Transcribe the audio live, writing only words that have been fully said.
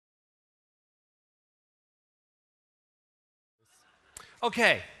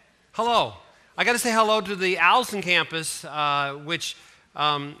Okay, hello. I got to say hello to the Allison campus, which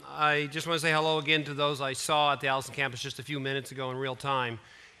I just want to say hello again to those I saw at the Allison campus just a few minutes ago in real time.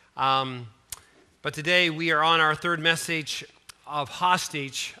 But today we are on our third message of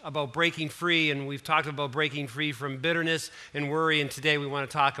hostage about breaking free, and we've talked about breaking free from bitterness and worry, and today we want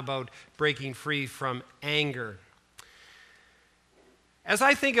to talk about breaking free from anger. As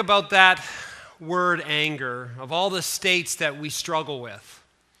I think about that word anger, of all the states that we struggle with,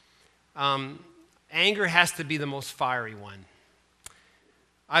 anger has to be the most fiery one.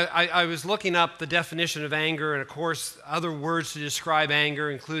 I was looking up the definition of anger, and of course other words to describe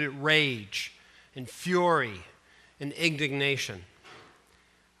anger included rage and fury and indignation.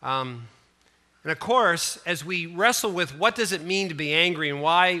 And of course, as we wrestle with what does it mean to be angry and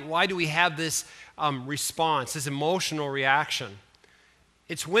why do we have this response, this emotional reaction,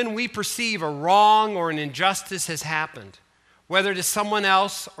 it's when we perceive a wrong or an injustice has happened, whether to someone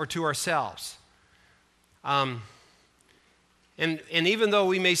else or to ourselves. And even though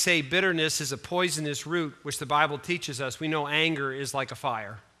we may say bitterness is a poisonous root, which the Bible teaches us, we know anger is like a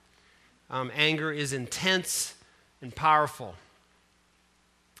fire. Anger is intense and powerful.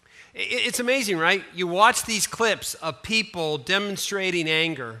 It's amazing, right? You watch these clips of people demonstrating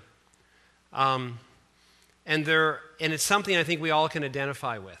anger, and it's something I think we all can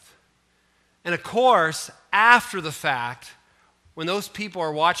identify with. And of course, after the fact, when those people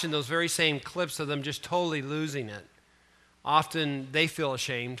are watching those very same clips of them just totally losing it, often they feel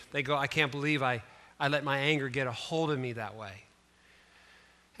ashamed. They go, I can't believe I let my anger get a hold of me that way.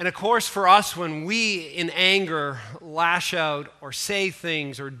 And of course, for us, when we in anger lash out or say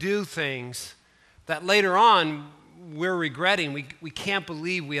things or do things that later on we're regretting, we can't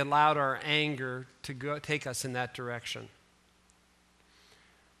believe we allowed our anger to take us in that direction.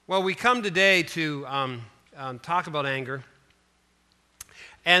 Well, we come today to talk about anger.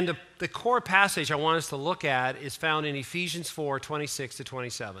 And the core passage I want us to look at is found in Ephesians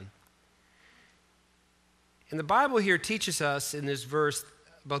 4:26-27. And the Bible here teaches us in this verse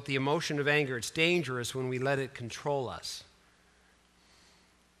about the emotion of anger. It's dangerous when we let it control us.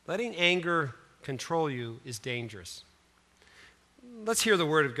 Letting anger control you is dangerous. Let's hear the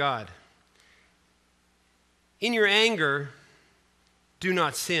word of God. In your anger, do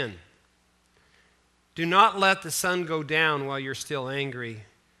not sin. Do not let the sun go down while you're still angry,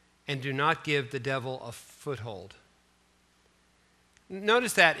 and do not give the devil a foothold.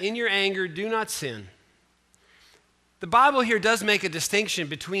 Notice that, in your anger, do not sin. The Bible here does make a distinction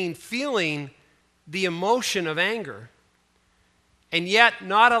between feeling the emotion of anger and yet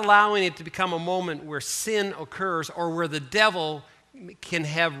not allowing it to become a moment where sin occurs or where the devil can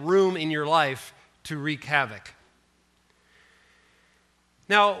have room in your life to wreak havoc.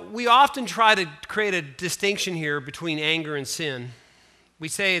 Now, we often try to create a distinction here between anger and sin. We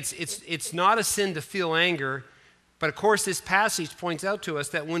say it's not a sin to feel anger, but of course this passage points out to us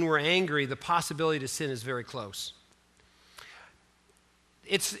that when we're angry, the possibility to sin is very close.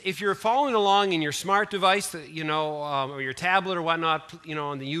 If you're following along in your smart device, or your tablet or whatnot,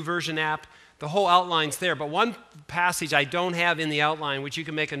 on the YouVersion app, the whole outline's there. But one passage I don't have in the outline, which you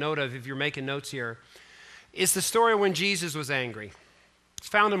can make a note of if you're making notes here, is the story when Jesus was angry. It's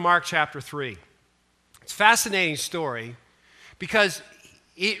found in Mark chapter 3. It's a fascinating story because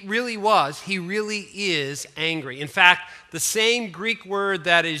he really is angry. In fact, the same Greek word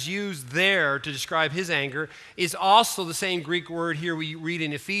that is used there to describe his anger is also the same Greek word here we read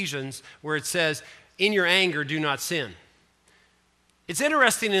in Ephesians where it says, in your anger, do not sin. It's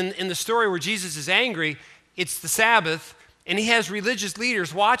interesting in the story where Jesus is angry, it's the Sabbath, and he has religious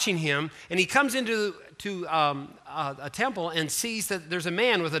leaders watching him, and he comes into a temple and sees that there's a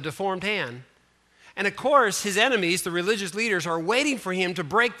man with a deformed hand. And of course, his enemies, the religious leaders, are waiting for him to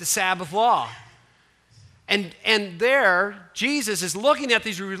break the Sabbath law. And there, Jesus is looking at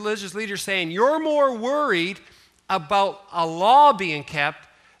these religious leaders saying, you're more worried about a law being kept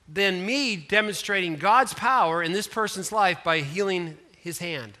than me demonstrating God's power in this person's life by healing his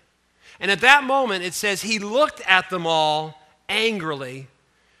hand. And at that moment, it says he looked at them all angrily,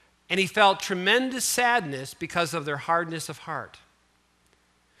 and he felt tremendous sadness because of their hardness of heart.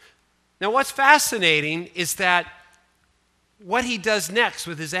 Now, what's fascinating is that what he does next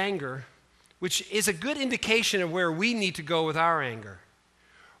with his anger, which is a good indication of where we need to go with our anger,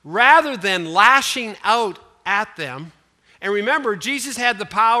 rather than lashing out at them, and remember, Jesus had the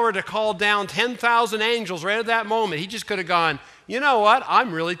power to call down 10,000 angels right at that moment. He just could have gone, you know what,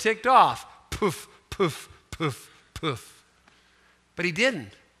 I'm really ticked off. Poof, poof, poof, poof. But he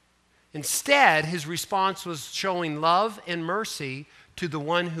didn't. Instead, his response was showing love and mercy to the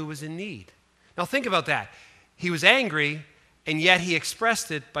one who was in need. Now think about that. He was angry, and yet he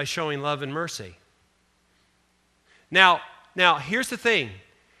expressed it by showing love and mercy. Now, here's the thing.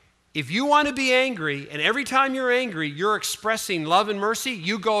 If you want to be angry, and every time you're angry, you're expressing love and mercy,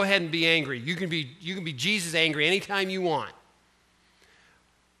 you go ahead and be angry. You can be Jesus angry anytime you want.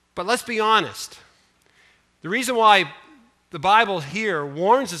 But let's be honest. The reason why the Bible here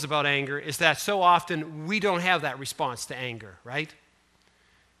warns us about anger is that so often we don't have that response to anger, right?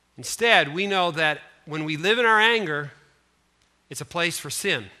 Instead, we know that when we live in our anger, it's a place for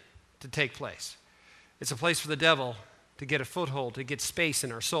sin to take place. It's a place for the devil to get a foothold, to get space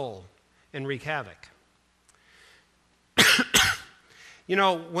in our soul and wreak havoc.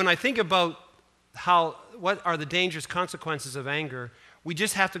 When I think about what are the dangerous consequences of anger, we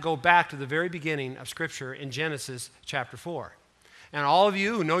just have to go back to the very beginning of Scripture in Genesis chapter 4. And all of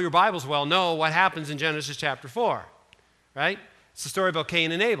you who know your Bibles well know what happens in Genesis chapter 4, right? It's the story about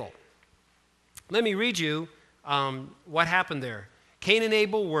Cain and Abel. Let me read you what happened there. Cain and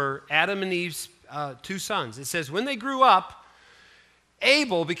Abel were Adam and Eve's two sons. It says, when they grew up,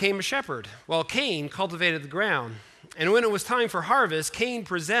 Abel became a shepherd, while Cain cultivated the ground. And when it was time for harvest, Cain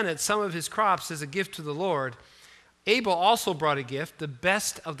presented some of his crops as a gift to the Lord. Abel also brought a gift, the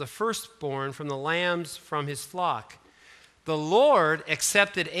best of the firstborn from the lambs from his flock. The Lord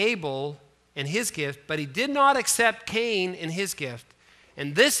accepted Abel and his gift, but he did not accept Cain and his gift.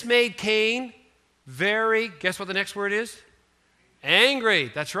 And this made Cain guess what the next word is?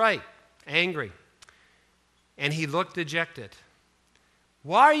 Angry. That's right, angry. And he looked dejected.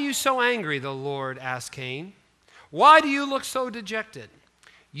 Why are you so angry, the Lord asked Cain. Why do you look so dejected?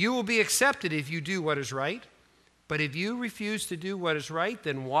 You will be accepted if you do what is right. But if you refuse to do what is right,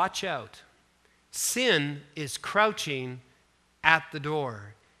 then watch out. Sin is crouching at the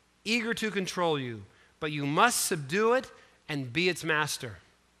door, eager to control you, but you must subdue it and be its master.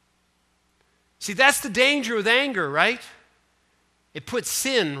 See, that's the danger with anger, right? It puts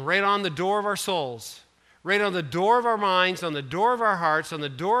sin right on the door of our souls, right on the door of our minds, on the door of our hearts, on the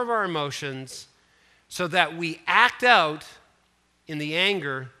door of our emotions, so that we act out in the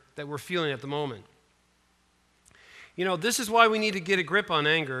anger that we're feeling at the moment. This is why we need to get a grip on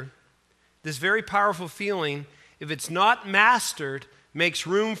anger. This very powerful feeling, if it's not mastered, makes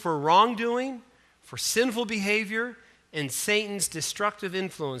room for wrongdoing, for sinful behavior, and Satan's destructive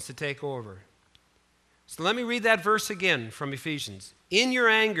influence to take over. So let me read that verse again from Ephesians. In your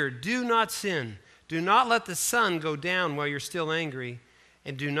anger, do not sin. Do not let the sun go down while you're still angry,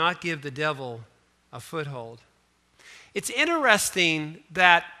 and do not give the devil a foothold. It's interesting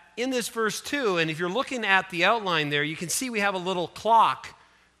that in this verse 2, and if you're looking at the outline there, you can see we have a little clock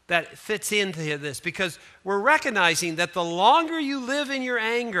that fits into this, because we're recognizing that the longer you live in your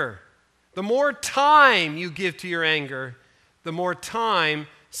anger, the more time you give to your anger, the more time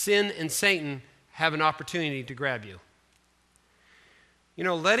sin and Satan have an opportunity to grab you.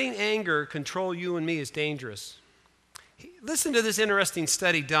 Letting anger control you and me is dangerous. Listen to this interesting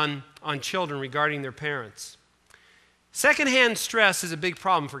study done on children regarding their parents. Secondhand stress is a big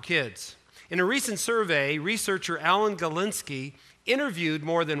problem for kids. In a recent survey, researcher Alan Galinsky interviewed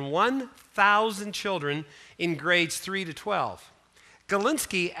more than 1,000 children in grades 3 to 12.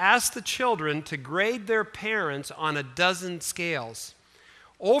 Galinsky asked the children to grade their parents on a dozen scales.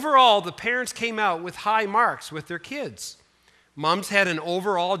 Overall, the parents came out with high marks with their kids. Mom's had an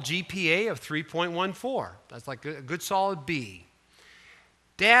overall GPA of 3.14. That's like a good solid B.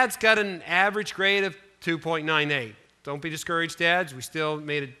 Dad's got an average grade of 2.98. Don't be discouraged, dads. We still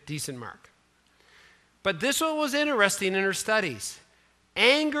made a decent mark. But this one was interesting in her studies.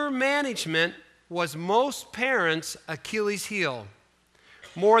 Anger management was most parents' Achilles heel.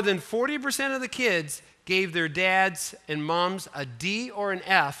 More than 40% of the kids gave their dads and moms a D or an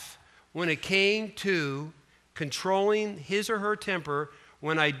F when it came to controlling his or her temper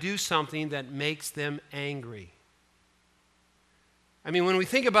when I do something that makes them angry. I mean, when we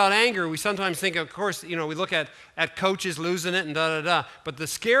think about anger, we sometimes think, of course, we look at coaches losing it and da-da-da. But the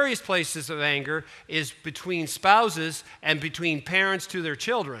scariest places of anger is between spouses and between parents to their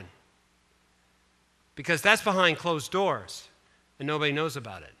children. Because that's behind closed doors, and nobody knows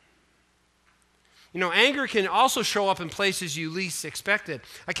about it. Anger can also show up in places you least expect it.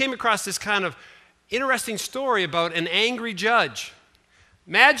 I came across this kind of interesting story about an angry judge.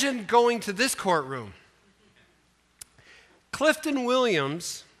 Imagine going to this courtroom. Clifton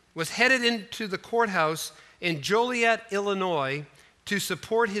Williams was headed into the courthouse in Joliet, Illinois, to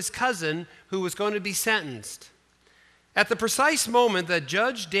support his cousin who was going to be sentenced. At the precise moment that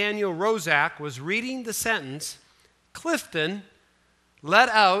Judge Daniel Rozak was reading the sentence, Clifton let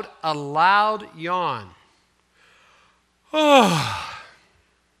out a loud yawn. Oh.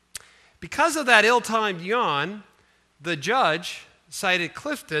 Because of that ill-timed yawn, the judge cited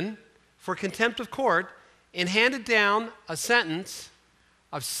Clifton for contempt of court and handed down a sentence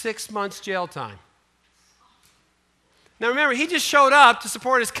of 6 months jail time. Now remember, he just showed up to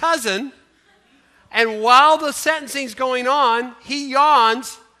support his cousin, and while the sentencing's going on, he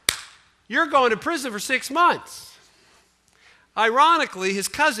yawns, "You're going to prison for 6 months." Ironically, his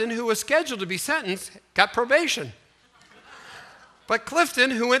cousin, who was scheduled to be sentenced, got probation. But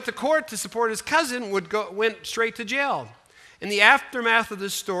Clifton, who went to court to support his cousin, went straight to jail. In the aftermath of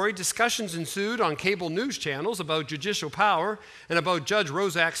this story, discussions ensued on cable news channels about judicial power and about Judge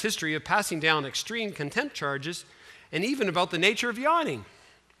Rozak's history of passing down extreme contempt charges, and even about the nature of yawning.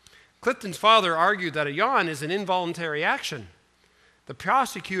 Clifton's father argued that a yawn is an involuntary action. The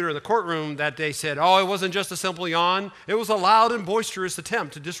prosecutor in the courtroom that day said, "Oh, it wasn't just a simple yawn. It was a loud and boisterous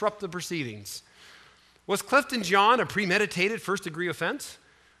attempt to disrupt the proceedings." Was Clifton's yawn a premeditated first-degree offense?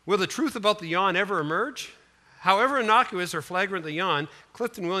 Will the truth about the yawn ever emerge? However innocuous or flagrant the yawn,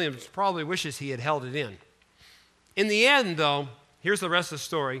 Clifton Williams probably wishes he had held it in. In the end, though, here's the rest of the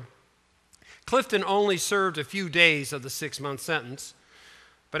story. Clifton only served a few days of the 6-month sentence,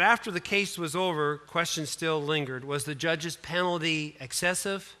 but after the case was over, questions still lingered. Was the judge's penalty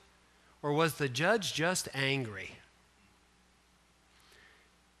excessive, or was the judge just angry?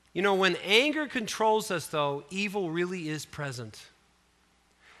 You know, when anger controls us, though, evil really is present.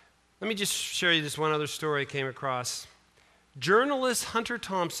 Let me just share you this one other story I came across. Journalist Hunter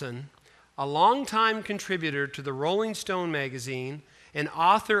Thompson, a longtime contributor to the Rolling Stone magazine and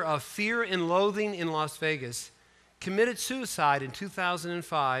author of Fear and Loathing in Las Vegas, committed suicide in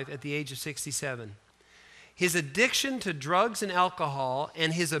 2005 at the age of 67. His addiction to drugs and alcohol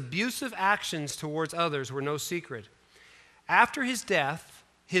and his abusive actions towards others were no secret. After his death,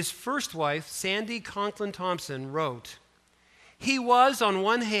 his first wife, Sandy Conklin Thompson, wrote, "He was, on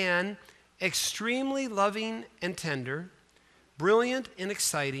one hand, extremely loving and tender, brilliant and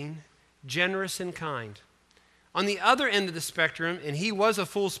exciting, generous and kind. On the other end of the spectrum, and he was a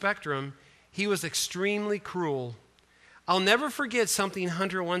full spectrum, he was extremely cruel. I'll never forget something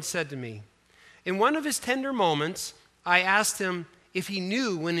Hunter once said to me. In one of his tender moments, I asked him if he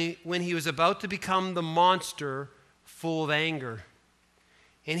knew when he was about to become the monster full of anger.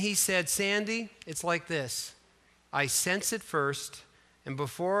 And he said, 'Sandy, it's like this. I sense it first, and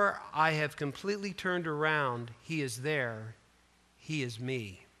before I have completely turned around, he is there. He is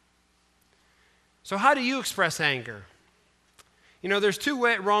me.'" So how do you express anger? You know, there's two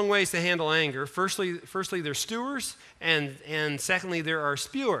wrong ways to handle anger. Firstly, there's stewers, and secondly, there are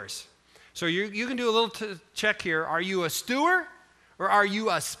spewers. So you can do a little check here. Are you a stewer or are you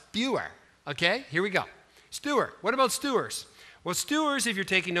a spewer? Okay, here we go. Stewer. What about stewers? Well, stewers, if you're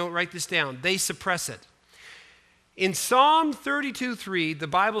taking note, write this down. They suppress it. In Psalm 32:3, the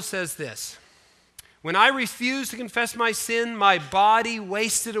Bible says this: "When I refused to confess my sin, my body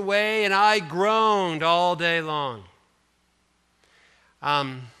wasted away and I groaned all day long."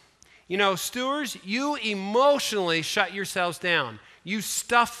 You know, stewers, you emotionally shut yourselves down. You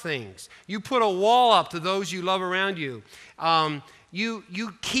stuff things. You put a wall up to those you love around you.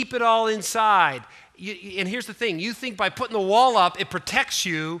 You keep it all inside. And here's the thing. You think by putting the wall up, it protects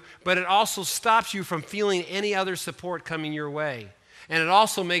you, but it also stops you from feeling any other support coming your way. And it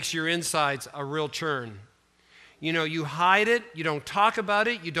also makes your insides a real churn. You know, you hide it. You don't talk about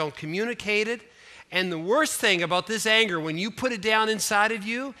it. You don't communicate it. And the worst thing about this anger, when you put it down inside of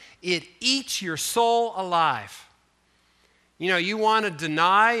you, it eats your soul alive. You know, you want to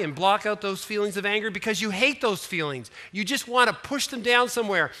deny and block out those feelings of anger because you hate those feelings. You just want to push them down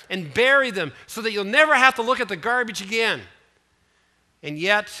somewhere and bury them so that you'll never have to look at the garbage again. And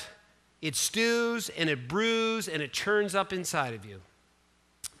yet, it stews and it brews and it churns up inside of you.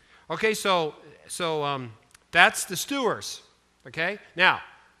 Okay, so that's the stewers. Okay? Now,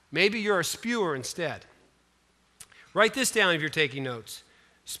 maybe you're a spewer instead. Write this down if you're taking notes.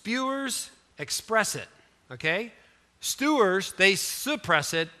 Spewers express it. Okay? Stewers, they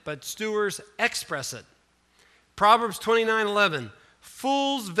suppress it, but stewers express it. Proverbs 29:11,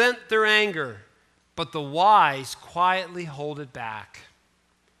 "Fools vent their anger, but the wise quietly hold it back."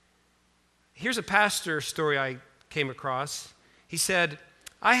 Here's a pastor story I came across. He said,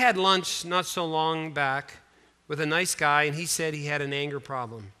 "I had lunch not so long back with a nice guy, and he said he had an anger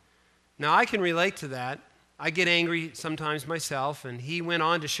problem. Now, I can relate to that. I get angry sometimes myself, and he went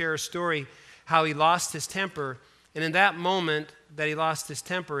on to share a story how he lost his temper. And in that moment that he lost his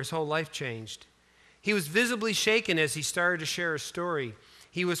temper, his whole life changed. He was visibly shaken as he started to share his story.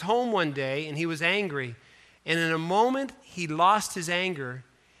 He was home one day and he was angry. And in a moment, he lost his anger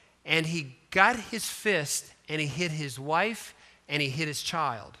and he got his fist and he hit his wife and he hit his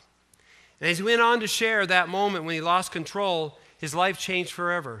child. And as he went on to share that moment when he lost control, his life changed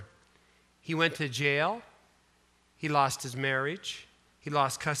forever. He went to jail. He lost his marriage. He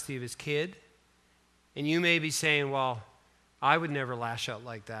lost custody of his kid. And you may be saying, well, I would never lash out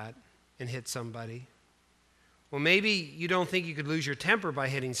like that and hit somebody. Well, maybe you don't think you could lose your temper by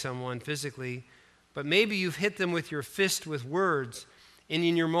hitting someone physically, but maybe you've hit them with your fist with words, and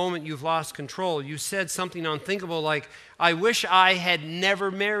in your moment you've lost control. You said something unthinkable like, I wish I had never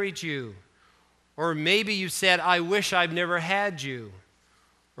married you. Or maybe you said, I wish I've never had you.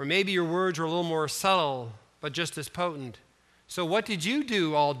 Or maybe your words were a little more subtle, but just as potent. So what did you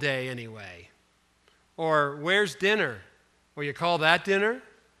do all day anyway? Or where's dinner? Or you call that dinner?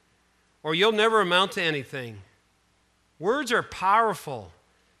 Or you'll never amount to anything. Words are powerful.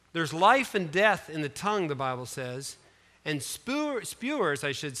 There's life and death in the tongue, the Bible says. And spewers,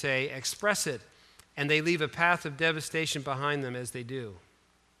 I should say, express it. And they leave a path of devastation behind them as they do.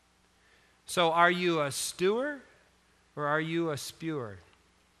 So are you a stewer or are you a spewer?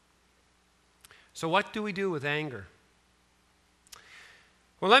 So what do we do with anger?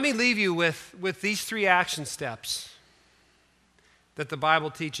 Well, let me leave you with these 3 action steps that the Bible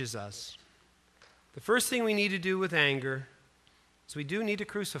teaches us. The first thing we need to do with anger is we do need to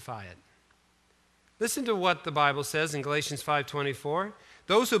crucify it. Listen to what the Bible says in Galatians 5:24.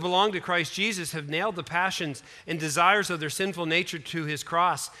 Those who belong to Christ Jesus have nailed the passions and desires of their sinful nature to his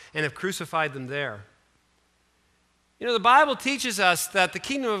cross and have crucified them there. You know, the Bible teaches us that the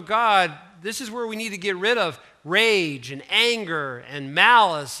kingdom of God, this is where we need to get rid of rage and anger and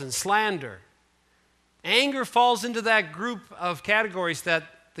malice and slander. Anger falls into that group of categories that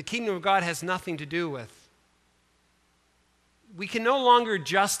the kingdom of God has nothing to do with. We can no longer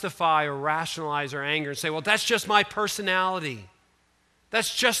justify or rationalize our anger and say, well, that's just my personality.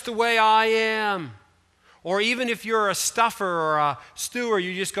 That's just the way I am. Or even if you're a stuffer or a stewer,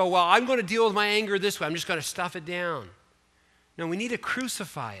 you just go, well, I'm going to deal with my anger this way. I'm just going to stuff it down. No, we need to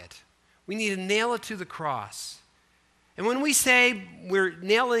crucify it. We need to nail it to the cross. And when we say we're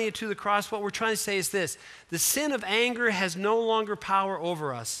nailing it to the cross, what we're trying to say is this: the sin of anger has no longer power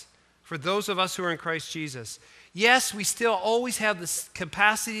over us for those of us who are in Christ Jesus. Yes, we still always have this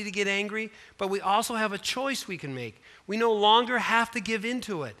capacity to get angry, but we also have a choice we can make. We no longer have to give in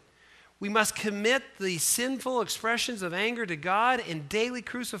to it. We must commit the sinful expressions of anger to God and daily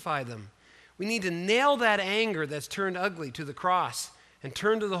crucify them. We need to nail that anger that's turned ugly to the cross and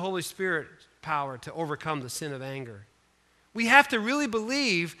turn to the Holy Spirit's power to overcome the sin of anger. We have to really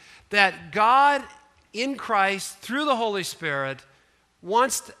believe that God in Christ, through the Holy Spirit,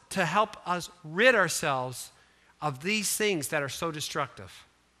 wants to help us rid ourselves of these things that are so destructive.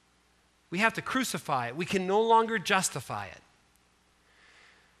 We have to crucify it. We can no longer justify it.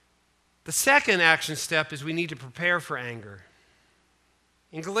 The second action step is we need to prepare for anger.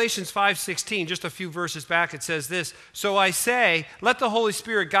 In Galatians 5:16, just a few verses back, it says this: so I say, let the Holy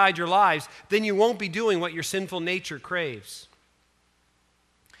Spirit guide your lives, then you won't be doing what your sinful nature craves.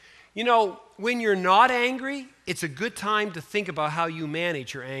 You know, when you're not angry, it's a good time to think about how you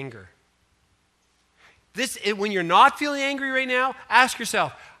manage your anger. When you're not feeling angry right now, ask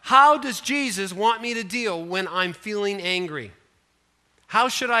yourself, how does Jesus want me to deal when I'm feeling angry? How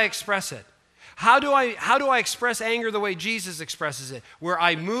should I express it? How do I express anger the way Jesus expresses it? Where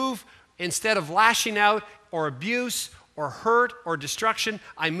I move, instead of lashing out or abuse or hurt or destruction,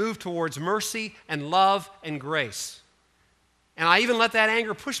 I move towards mercy and love and grace. And I even let that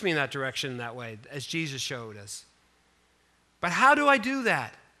anger push me in that direction in that way, as Jesus showed us. But how do I do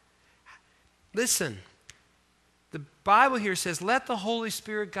that? Listen, the Bible here says, let the Holy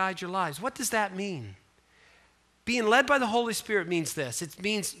Spirit guide your lives. What does that mean? Being led by the Holy Spirit means this. It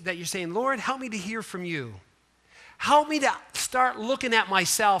means that you're saying, Lord, help me to hear from you. Help me to start looking at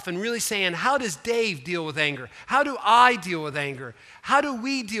myself and really saying, how does Dave deal with anger? How do I deal with anger? How do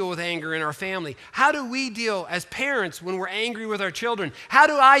we deal with anger in our family? How do we deal as parents when we're angry with our children? How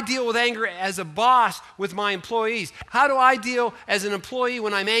do I deal with anger as a boss with my employees? How do I deal as an employee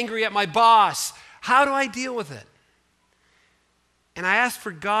when I'm angry at my boss? How do I deal with it? And I ask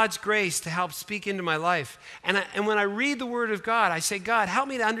for God's grace to help speak into my life. And when I read the Word of God, I say, God, help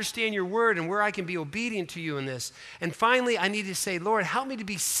me to understand your Word and where I can be obedient to you in this. And finally, I need to say, Lord, help me to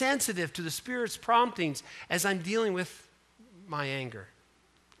be sensitive to the Spirit's promptings as I'm dealing with my anger.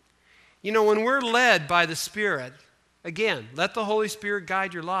 You know, when we're led by the Spirit, again, let the Holy Spirit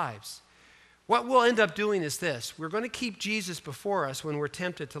guide your lives. What we'll end up doing is this. We're going to keep Jesus before us when we're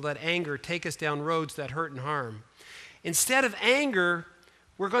tempted to let anger take us down roads that hurt and harm. Instead of anger,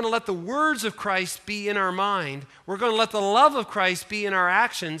 we're going to let the words of Christ be in our mind. We're going to let the love of Christ be in our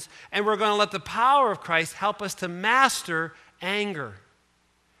actions. And we're going to let the power of Christ help us to master anger.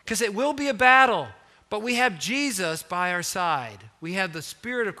 Because it will be a battle, but we have Jesus by our side. We have the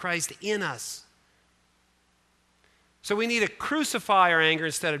Spirit of Christ in us. So we need to crucify our anger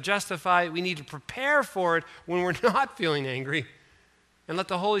instead of justify it. We need to prepare for it when we're not feeling angry and let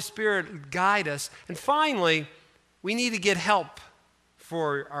the Holy Spirit guide us. And finally, we need to get help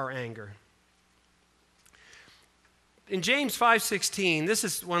for our anger. In James 5:16, this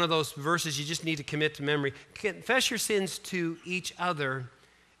is one of those verses you just need to commit to memory. Confess your sins to each other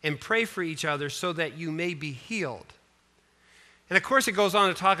and pray for each other so that you may be healed. And of course, it goes on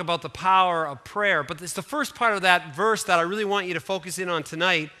to talk about the power of prayer, but it's the first part of that verse that I really want you to focus in on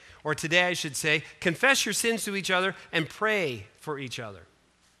tonight, or today I should say. Confess your sins to each other and pray for each other.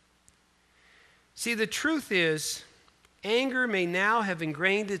 See, the truth is, anger may now have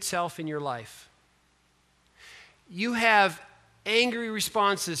ingrained itself in your life. You have angry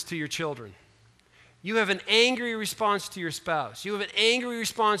responses to your children. You have an angry response to your spouse. You have an angry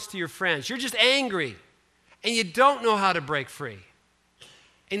response to your friends. You're just angry, and you don't know how to break free.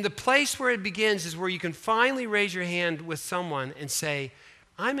 And the place where it begins is where you can finally raise your hand with someone and say,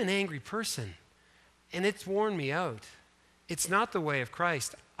 I'm an angry person, and it's worn me out. It's not the way of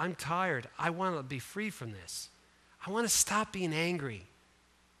Christ. I'm tired. I want to be free from this. I want to stop being angry.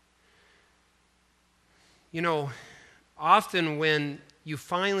 You know, often when you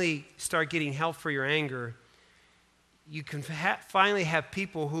finally start getting help for your anger, you can finally have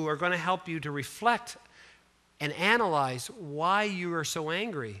people who are going to help you to reflect and analyze why you are so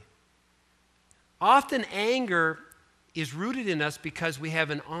angry. Often anger is rooted in us because we have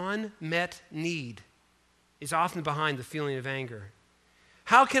an unmet need. It's often behind the feeling of anger.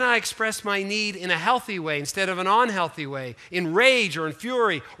 How can I express my need in a healthy way instead of an unhealthy way, in rage or in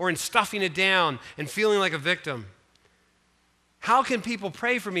fury or in stuffing it down and feeling like a victim? How can people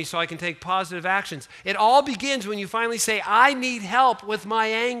pray for me so I can take positive actions? It all begins when you finally say, I need help with my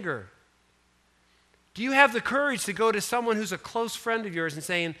anger. Do you have the courage to go to someone who's a close friend of yours and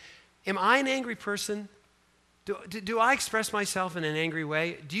saying, am I an angry person? Do I express myself in an angry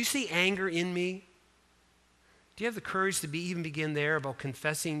way? Do you see anger in me? Do you have the courage to even begin there about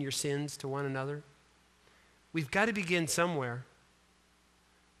confessing your sins to one another? We've got to begin somewhere.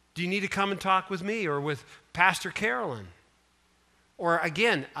 Do you need to come and talk with me or with Pastor Carolyn? Or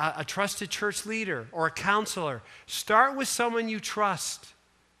again, a trusted church leader or a counselor. Start with someone you trust.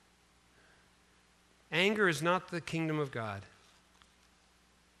 Anger is not the kingdom of God.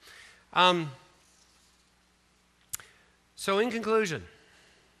 So in conclusion,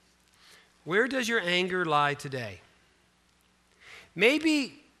 where does your anger lie today?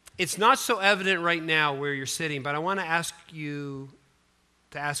 Maybe it's not so evident right now where you're sitting, but I want to ask you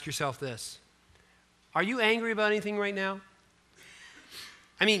to ask yourself this. Are you angry about anything right now?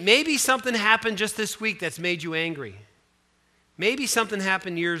 I mean, maybe something happened just this week that's made you angry. Maybe something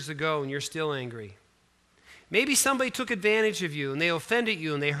happened years ago and you're still angry. Maybe somebody took advantage of you and they offended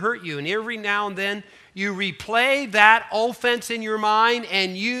you and they hurt you, and every now and then you replay that offense in your mind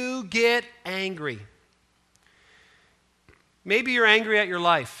and you get angry. Maybe you're angry at your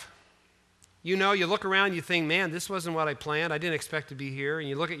life. You know, you look around, you think, man, this wasn't what I planned. I didn't expect to be here. And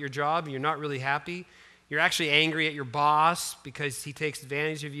you look at your job and you're not really happy. You're actually angry at your boss because he takes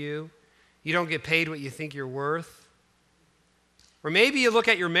advantage of you. You don't get paid what you think you're worth. Or maybe you look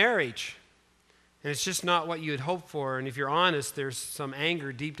at your marriage and it's just not what you had hoped for. And if you're honest, there's some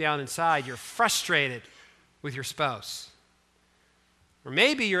anger deep down inside. You're frustrated with your spouse. Or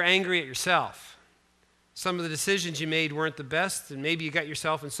maybe you're angry at yourself. Some of the decisions you made weren't the best, and maybe you got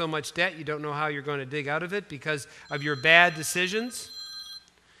yourself in so much debt you don't know how you're going to dig out of it because of your bad decisions.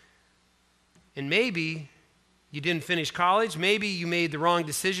 And maybe you didn't finish college. Maybe you made the wrong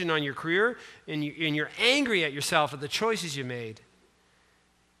decision on your career, and you're angry at yourself at the choices you made.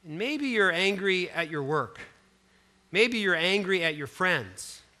 And maybe you're angry at your work. Maybe you're angry at your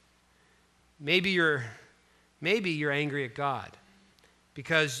friends. Maybe you're angry at God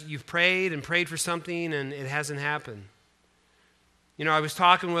because you've prayed and prayed for something and it hasn't happened. You know, I was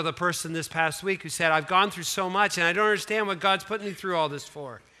talking with a person this past week who said, I've gone through so much and I don't understand what God's putting me through all this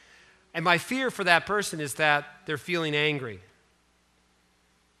for. And my fear for that person is that they're feeling angry.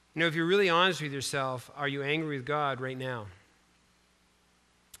 You know, if you're really honest with yourself, are you angry with God right now?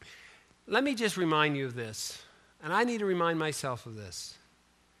 Let me just remind you of this, and I need to remind myself of this.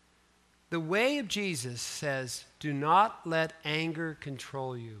 The way of Jesus says, do not let anger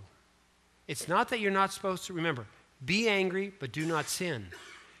control you. It's not that you're not supposed to, remember, be angry, but do not sin.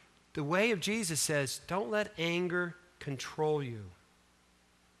 The way of Jesus says, don't let anger control you.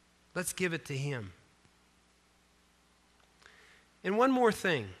 Let's give it to Him. And one more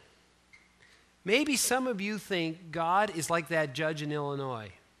thing. Maybe some of you think God is like that judge in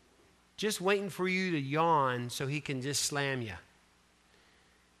Illinois. just waiting for you to yawn so he can just slam you.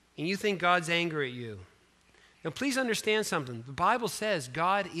 And you think God's angry at you. Now, please understand something. The Bible says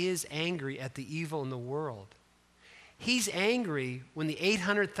God is angry at the evil in the world. He's angry when the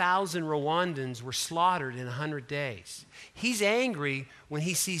 800,000 Rwandans were slaughtered in 100 days. He's angry when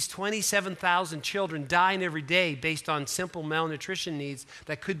he sees 27,000 children dying every day based on simple malnutrition needs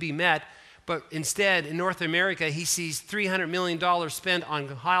that could be met. But instead, in North America, he sees $300 million spent on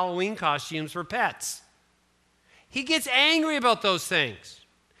Halloween costumes for pets. He gets angry about those things.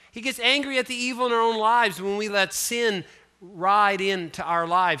 He gets angry at the evil in our own lives when we let sin ride into our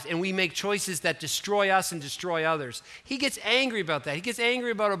lives and we make choices that destroy us and destroy others. He gets angry about that. He gets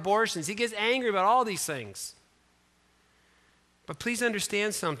angry about abortions. He gets angry about all these things. But please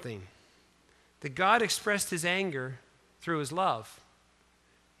understand something, that God expressed his anger through his love.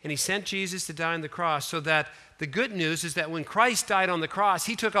 And he sent Jesus to die on the cross, so that the good news is that when Christ died on the cross,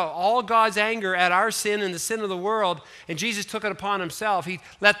 he took out all God's anger at our sin and the sin of the world, and Jesus took it upon himself. He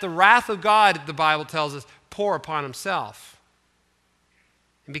let the wrath of God, the Bible tells us, pour upon himself.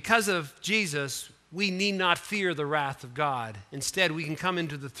 And because of Jesus, we need not fear the wrath of God. Instead, we can come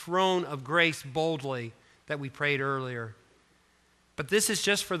into the throne of grace boldly that we prayed earlier. But this is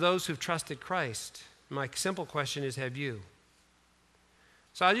just for those who've trusted Christ. My simple question is, have you?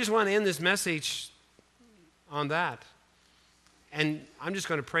 So I just want to end this message on that. And I'm just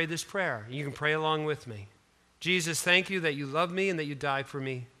going to pray this prayer. You can pray along with me. Jesus, thank you that you love me and that you died for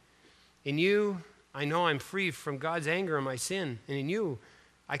me. In you, I know I'm free from God's anger and my sin. And in you,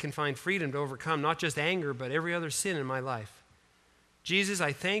 I can find freedom to overcome not just anger, but every other sin in my life. Jesus,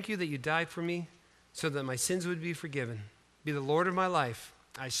 I thank you that you died for me so that my sins would be forgiven. Be the Lord of my life.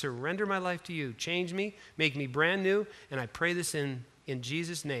 I surrender my life to you. Change me, make me brand new, and I pray this in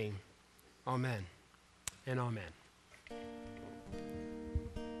Jesus' name. Amen and amen.